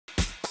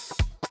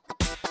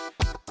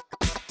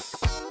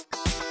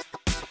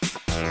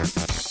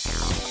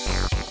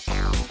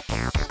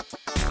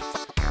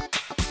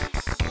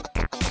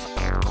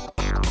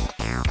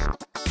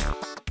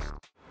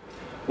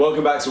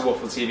Welcome back to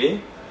Waffle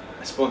TV,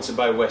 sponsored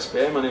by West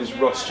Beer. My name is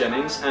Ross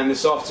Jennings, and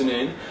this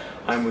afternoon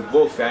I'm with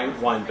Wolfgang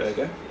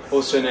Weinberger,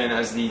 also known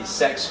as the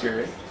Sex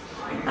Guru,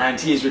 and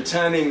he is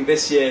returning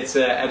this year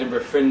to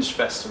Edinburgh Fringe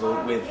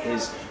Festival with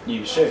his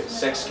new show,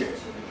 Sex Guru.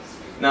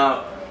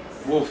 Now,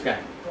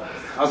 Wolfgang,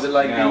 how's it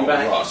like being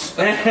back? Ross.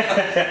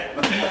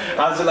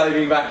 How's it like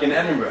being back in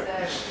Edinburgh?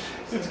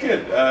 It's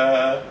good.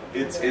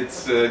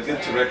 It's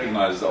good to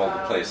recognize all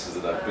the places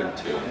that I've been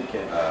to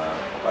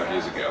 5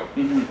 years ago.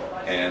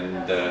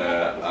 And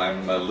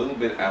I'm a little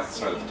bit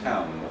outside of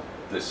town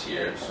this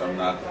year, so I'm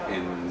not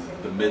in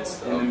the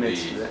midst of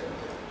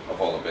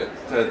all of it.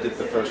 I did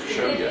the first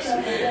show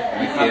yesterday,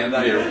 and again,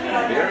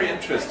 they're very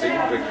interesting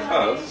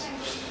because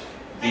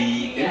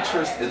the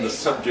interest in the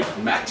subject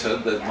matter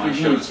that my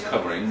show is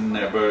covering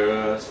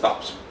never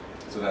stops.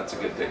 So that's a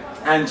good thing.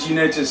 And you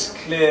notice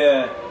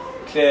clear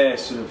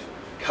sort of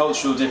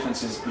cultural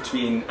differences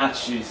between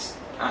attitudes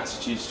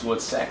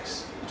towards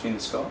sex between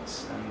the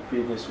Scots and the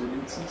previous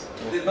audiences?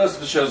 Most of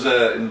the shows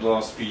in the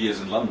last few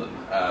years in London.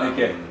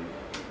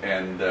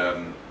 And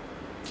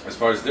as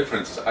far as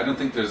differences, I don't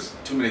think there's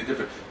too many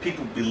different.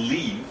 People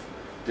believe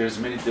there's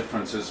many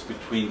differences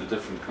between the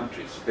different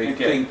countries. They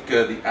think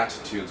the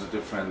attitudes are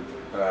different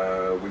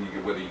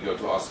whether you go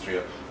to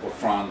Austria or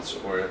France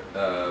or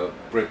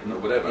Britain or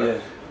whatever.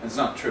 And it's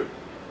not true.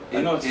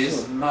 It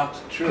is not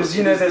true. Because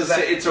you know,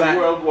 it's a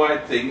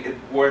worldwide thing. It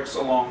works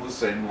along the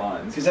same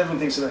lines. Because everyone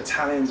thinks that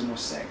Italians are more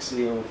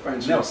sexy or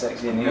French are more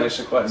sexy, and English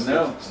are quite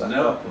no.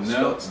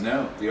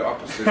 The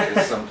opposite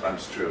is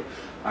sometimes true.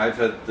 I've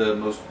had the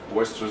most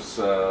boisterous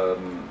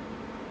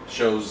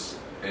shows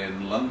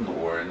in London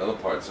or in other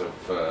parts of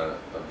the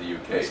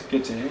UK. That's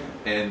good to hear.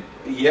 And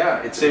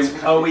yeah,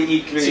 are we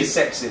equally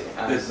sexy?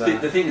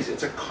 The thing is,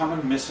 it's a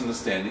common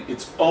misunderstanding.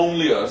 It's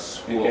only us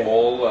who are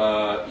all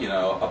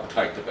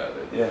uptight about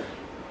it. Yeah.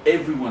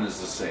 Everyone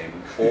is the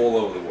same all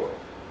over the world.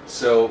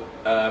 So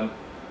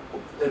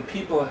and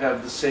people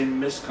have the same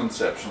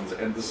misconceptions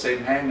and the same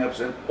hang-ups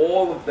and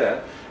all of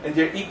that, and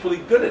they're equally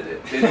good at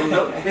it. They don't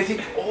know. They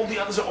think all the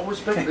others are always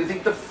better. They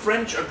think the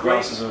French are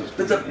great.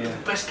 They're the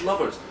best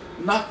lovers.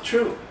 Not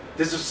true.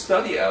 There's a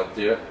study out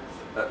there.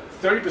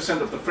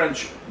 30% of the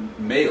French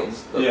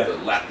males, the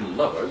Latin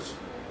lovers,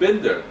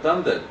 been there,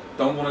 done that,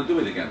 don't want to do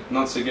it again.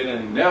 Not so good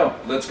anymore. No,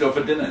 let's go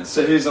for dinner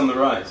instead. So who's on the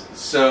rise?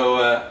 So,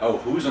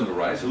 who's on the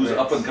rise? Who's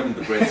up and coming?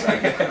 The Brits, I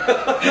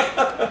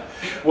guess.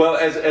 Well,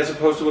 as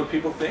opposed to what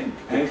people think,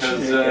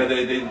 because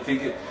they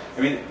think it. I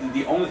mean,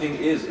 the only thing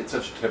is, it's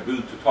such a taboo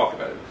to talk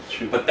about it.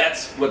 True. But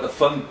that's where the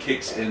fun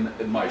kicks in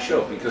my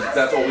show, because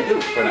that's all we do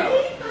for an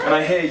hour. And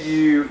I hear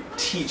you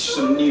teach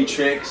some new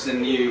tricks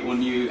and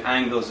new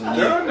angles. And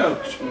there are no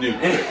new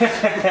tricks.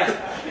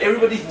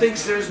 Everybody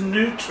thinks there's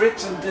new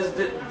tricks and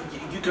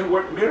you can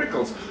work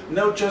miracles.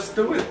 No, just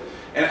do it.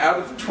 And out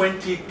of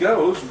 20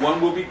 goes,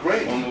 one will be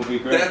great. One will be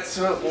great. That's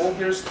all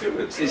there's to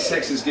it. Is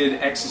sex as good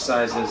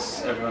exercise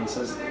as everyone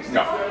says it is?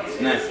 No.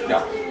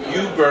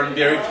 You burn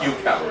very few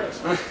calories,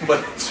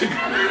 but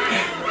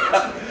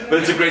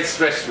it's a great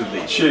stress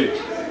relief. True.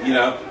 You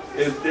know,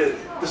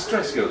 the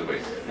stress goes away.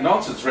 And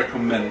also it's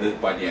recommended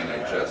by the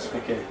NHS.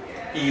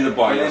 Either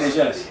by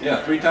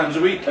NHS? 3 times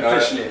a week.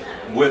 Officially?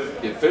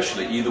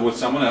 Officially, either with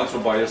someone else or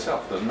by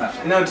yourself, doesn't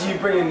matter. Now, do you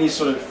bring in these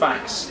sort of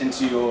facts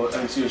into your show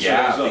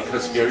as well?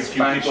 Because very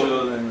few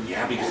people...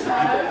 because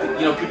the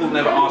people, people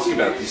never ask you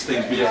about these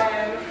things because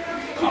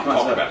can't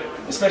talk about it.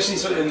 Especially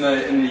sort of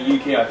in the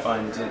UK, I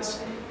find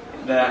it's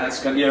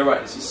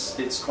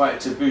quite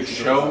taboo to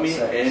show me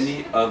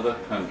any other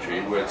country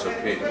where it's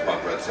okay to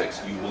talk about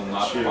sex. You will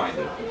not find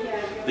it.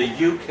 The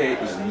UK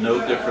is no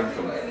different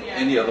from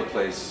any other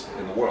place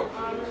in the world.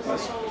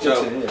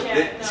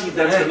 See,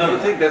 that's another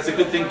thing. That's a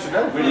good thing to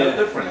know. We're no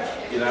different,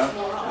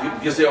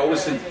 because they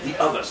always think the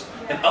others,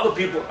 and other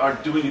people are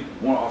doing it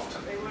more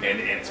often, and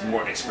it's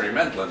more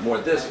experimental and more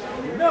this.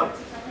 No,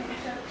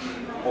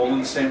 all in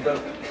the same boat.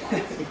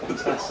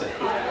 Fantastic.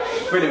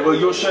 Brilliant. Well,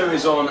 your show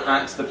is on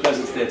at the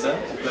Pleasance Theatre,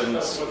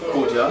 Pleasance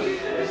Courtyard.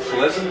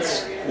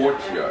 Pleasance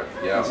Courtyard,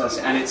 yeah.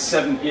 Fantastic. And it's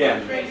 7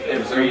 p.m.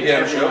 every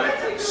show.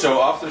 Night.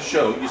 So after the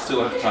show, you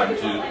still have time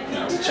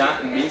to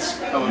chat and meet.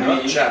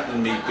 Chat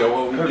and meet. Go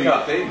home and do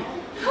your thing.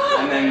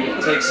 And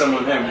then take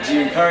someone home. Do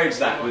you encourage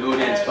that with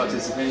audience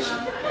participation?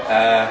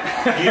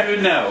 You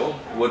know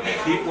what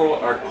people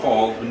are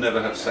called who never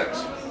have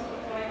sex?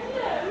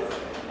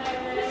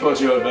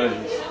 40-year-old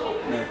virgins.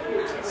 No.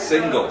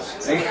 Singles.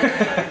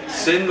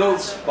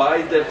 Singles,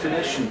 by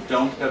definition,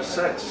 don't have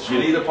sex. You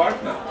need a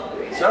partner.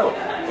 So,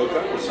 hook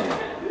up with someone.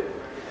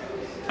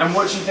 And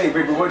what do you think,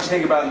 Briefly? What do you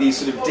think about these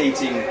sort of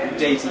dating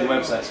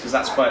websites? Because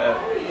that's quite a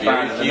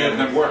fact. Few of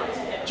them work.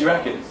 Do you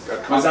reckon? Is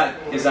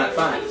that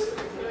fact?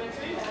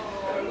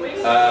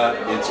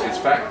 It's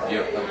fact.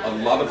 A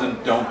lot of them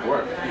don't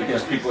work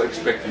because people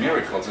expect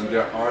miracles, and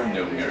there are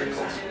no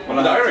miracles.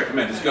 What I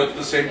recommend is go to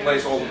the same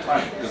place all the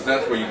time, because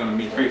that's where you're going to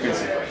meet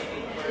frequency.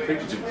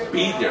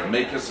 Be there,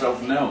 make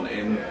yourself known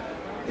in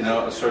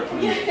a certain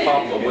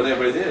pub or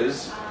whatever it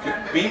is.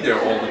 Be there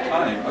all the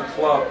time. A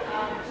club,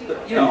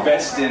 you know,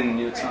 invest in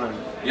your time.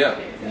 Yeah.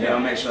 Yeah, I'll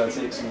make sure I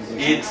take some of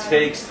these. It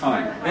takes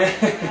time.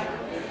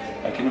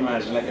 I can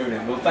imagine, like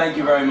everything. Well, thank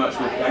you very much,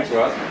 Wolfgang. Thanks,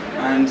 Ross.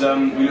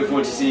 And we look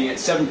forward to seeing you at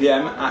 7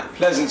 PM at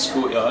Pleasance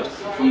Courtyard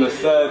from the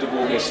 3rd of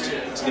August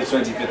to the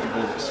 25th of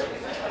August.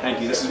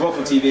 Thank you. This is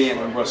Waffle TV and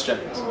I'm Ross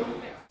Jennings.